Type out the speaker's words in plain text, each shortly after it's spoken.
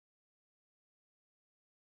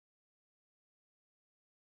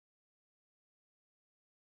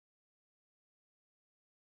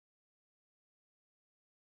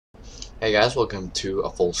Hey guys, welcome to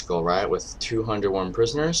a full-scale riot with 201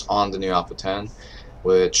 prisoners on the new Alpha 10,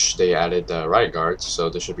 which they added riot guards, so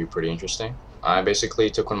this should be pretty interesting. I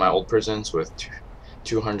basically took one of my old prisons with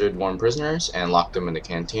 201 prisoners and locked them in the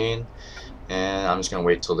canteen, and I'm just gonna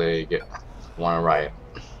wait till they want to riot.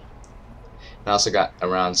 I also got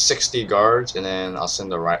around 60 guards, and then I'll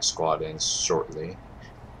send the riot squad in shortly.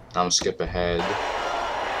 I'm gonna skip ahead,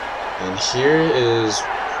 and here is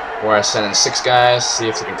where I sent in 6 guys, see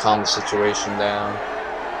if they can calm the situation down.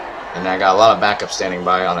 And I got a lot of backup standing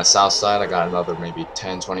by on the south side. I got another maybe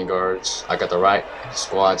 10-20 guards. I got the right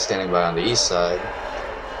squad standing by on the east side.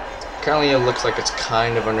 Currently it looks like it's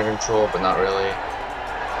kind of under control, but not really.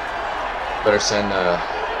 Better send the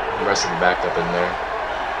rest of the backup in there.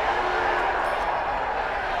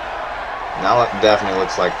 Now it definitely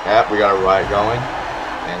looks like, yep, we got a riot going.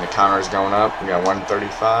 And the counter is going up. We got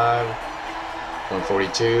 135,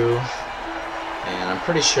 142. And I'm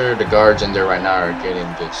pretty sure the guards in there right now are getting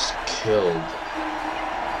just killed.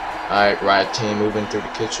 Alright, riot team, moving through the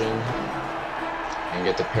kitchen. And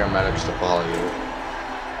get the paramedics to follow you.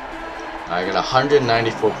 I got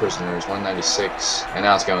 194 prisoners, 196. And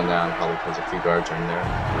now it's going down, probably because a few guards are in there.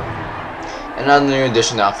 Another new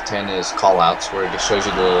addition to Alpha 10 is callouts, where it just shows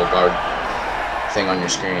you the little guard thing on your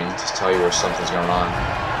screen to tell you where something's going on.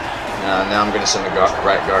 Now I'm going to send the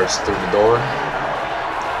riot guards through the door.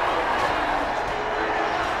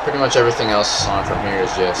 Pretty much everything else on from here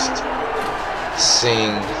is just seeing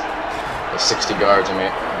the 60 guards and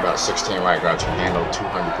about 16 riot guards can handle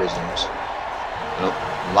 200 prisoners. And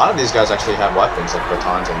a lot of these guys actually have weapons like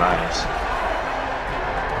batons and knives.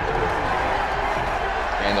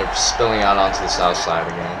 And they're spilling out onto the south side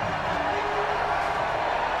again.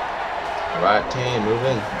 The riot team, move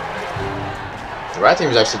in. The riot team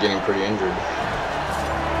is actually getting pretty injured.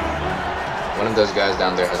 One of those guys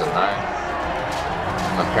down there has a knife.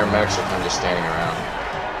 My paramedics are kind of just standing around.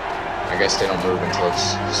 I guess they don't move until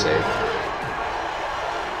it's safe.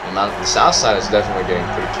 And the south side is definitely getting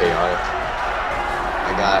pretty chaotic.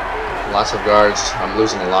 I got lots of guards. I'm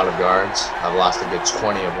losing a lot of guards. I've lost a good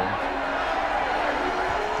 20 of them.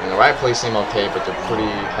 And the riot police seem okay, but they're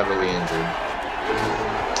pretty heavily injured.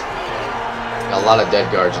 Got a lot of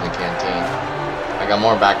dead guards in the canteen. I got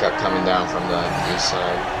more backup coming down from the east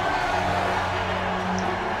side.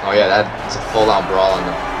 Oh yeah, that's a full-on brawl on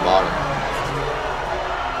the bottom.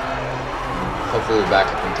 Hopefully the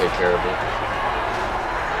backup can take care of it.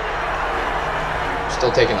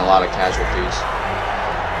 Still taking a lot of casualties.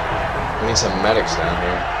 We need some medics down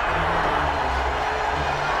here.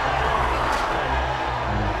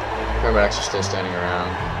 Paramedics are still standing around.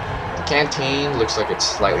 The canteen looks like it's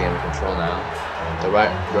slightly under control now. The riot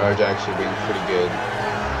guards are actually doing a pretty good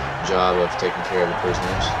job of taking care of the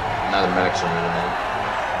prisoners. Now the medics are moving in.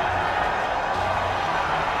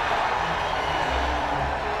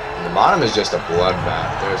 The bottom is just a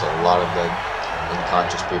bloodbath. There's a lot of dead,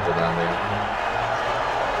 unconscious people down there.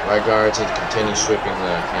 Riot guards need to continue sweeping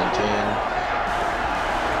the canteen.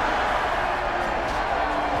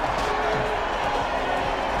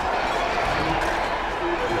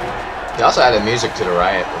 They also added music to the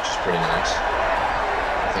riot, which is pretty nice.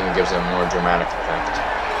 I think it gives it a more dramatic effect.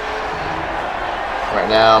 Right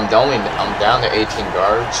now, I'm down to 18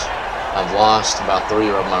 guards. I've lost about 3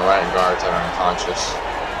 of my riot guards that are unconscious.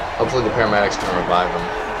 Hopefully the paramedics can revive them.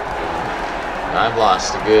 And I've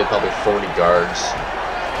lost a good probably 40 guards,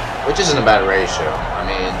 which isn't a bad ratio. I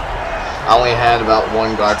mean, I only had about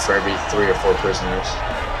 1 guard for every 3 or 4 prisoners.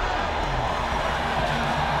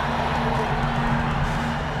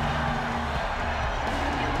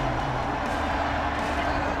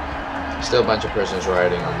 Still a bunch of prisoners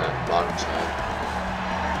rioting on the bottom side.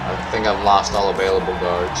 I think I've lost all available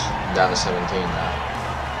guards. I'm down to 17 now.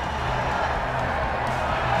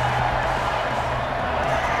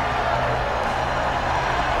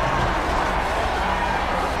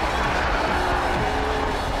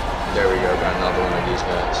 There we go, got another one of these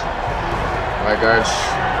guys. Riot guards,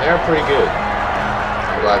 they're pretty good.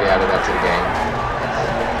 I'm glad they added that to the game.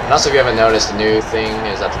 And also, if you haven't noticed, the new thing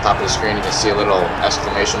is at the top of the screen you can see a little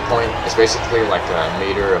exclamation point. It's basically like a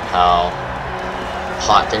meter of how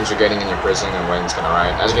hot things are getting in your prison and when it's going to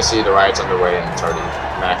riot. As you can see, the riot's underway and it's already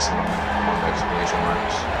maximum exclamation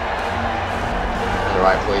marks. And the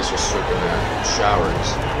riot police are sweeping the showers.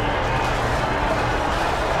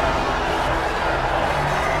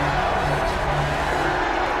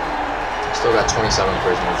 Still got 27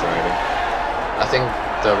 prisoners rioting. I think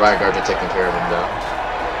the riot guards are taking care of them though.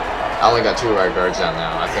 I only got 2 riot guards down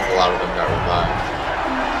now. I think a lot of them got revived.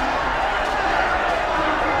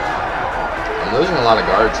 I'm losing a lot of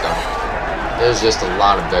guards though. There's just a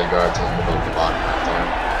lot of dead guards in the middle of the bottom right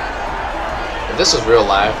there. If this was real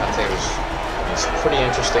life, I think it's pretty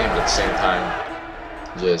interesting, but at the same time,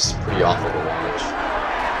 just pretty awful to watch.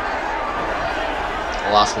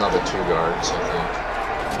 I lost another 2 guards, I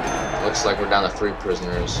think. Looks like we're down to 3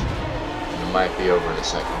 prisoners. And it might be over in a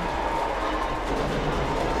second.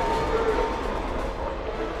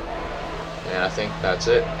 And I think that's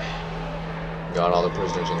it. Got all the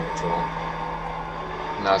prisoners under control.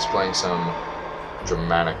 Now it's playing some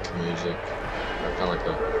dramatic music. Kind of like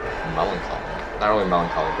a melancholy. Not really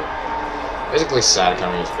melancholy, but basically sad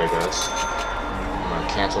kind of music, I guess. I'm gonna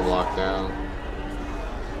cancel lockdown.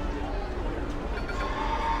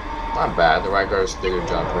 Not bad. The Riot guards did their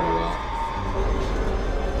job pretty well.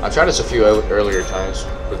 I've tried this a few earlier times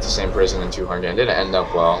with the same prison in 200, and it didn't end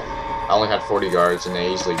up well. I only had 40 guards, and they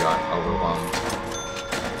easily got overwhelmed.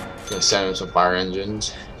 Gonna send in some fire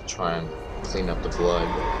engines, try and clean up the blood.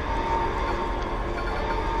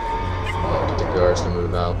 Get the guards to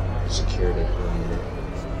move out. Security perimeter.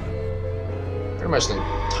 Pretty much the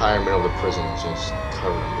entire middle of the prison is just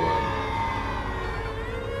covered in blood.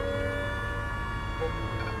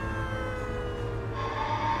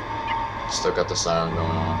 Still got the siren going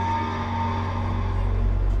on.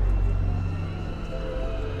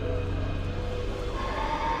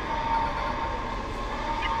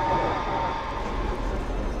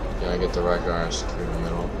 Gotta get the right guard secured in the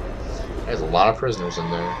middle. There's a lot of prisoners in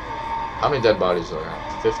there. How many dead bodies are there?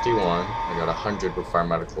 51. I got 100 require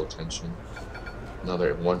medical attention.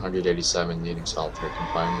 Another 187 needing solitary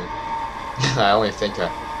confinement. I think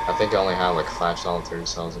I only have like 5 solitary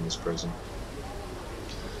cells in this prison.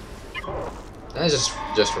 And it's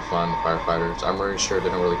just for fun, the firefighters. I'm really sure they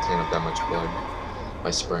don't really clean up that much blood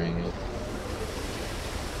by spraying it.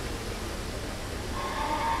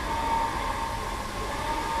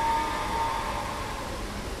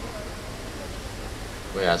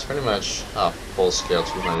 But yeah, it's pretty much full scale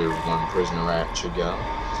 201 prisoner Riot should go.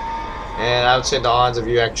 And I would say the odds of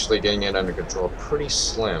you actually getting it under control are pretty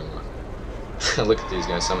slim. Look at these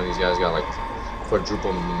guys. Some of these guys got like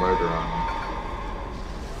quadruple murder on them.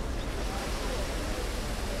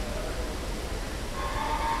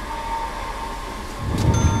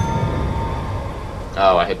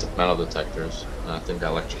 Oh, I hit the metal detectors. I think I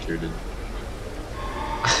electrocuted.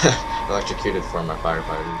 Electrocuted for my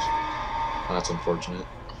firefighters. Well, that's unfortunate.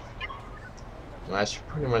 Well, that's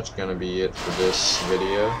pretty much gonna be it for this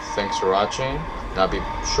video. Thanks for watching. And I'll be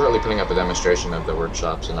shortly putting up a demonstration of the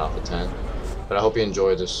workshops in Alpha 10. But I hope you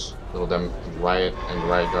enjoyed this little Riot and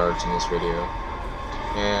Riot guards in this video.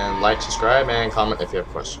 And like, subscribe, and comment if you have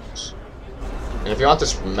questions. And if you want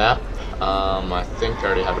this map, I think I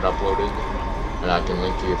already have it uploaded. And I can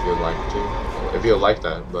link you if you'd like to. If you'd like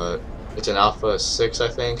that, but it's an Alpha 6, I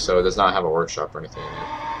think, so it does not have a workshop or anything in it.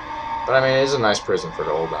 But I mean, it is a nice prison for the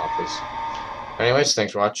old Alphas. Anyways,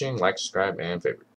 thanks for watching. Like, subscribe, and favorite.